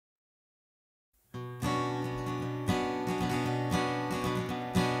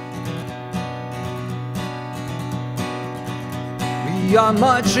We are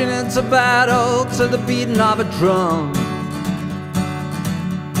marching into battle to the beating of a drum.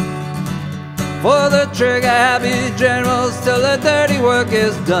 For the trigger-happy generals till the dirty work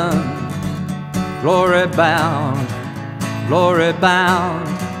is done. Glory bound, glory bound,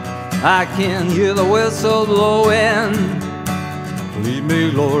 I can hear the whistle blowing. Lead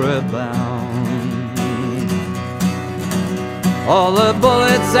me glory bound. All the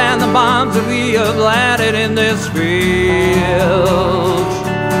bullets and the bombs that we have landed in this field,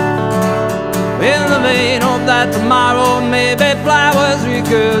 in the vain hope that tomorrow may be flowers we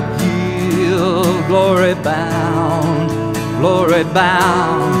could yield. Glory bound, glory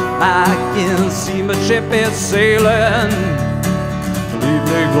bound, I can see my ship is sailing. Leave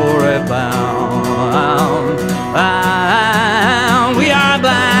me glory bound, bound. We are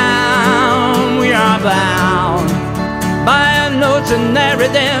bound, we are bound by a notion that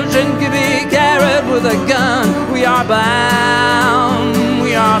redemption could be carried with a gun. We are bound,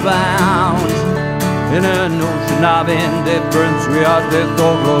 we are bound in a notion of indifference. We are death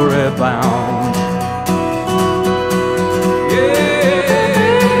or glory bound.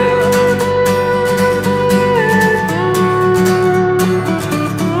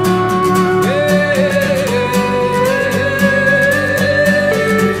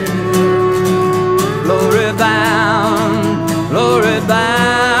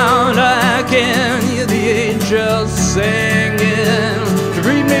 Singing to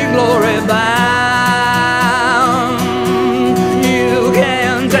read me glory bound. You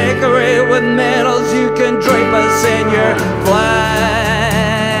can decorate with medals, you can drape us in your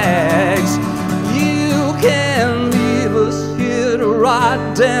flags, you can leave us here to rot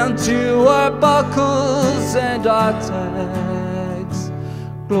down to our buckles and our tags.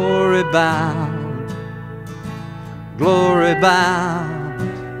 Glory bound, glory bound,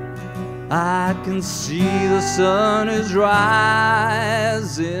 I can see the sun is rising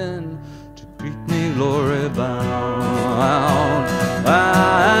to greet me glory bound.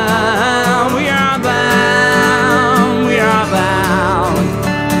 Bound, we are bound, we are bound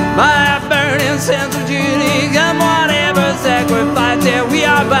by a burning sense of duty. Come whatever sacrifice, yeah, we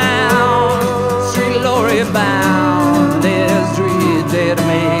are bound, sweet glory bound. There's 3 days to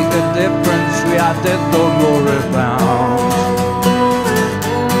make a difference. We are death or glory bound.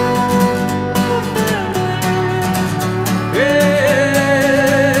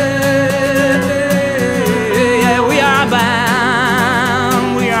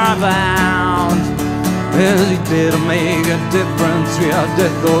 Every day to make a difference, we are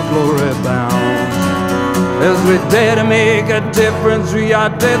death or glory bound. Every day to make a difference, we are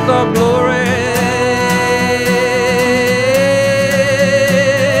death or glory.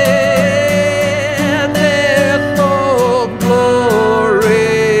 Death or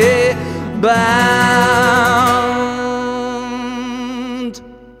glory bound.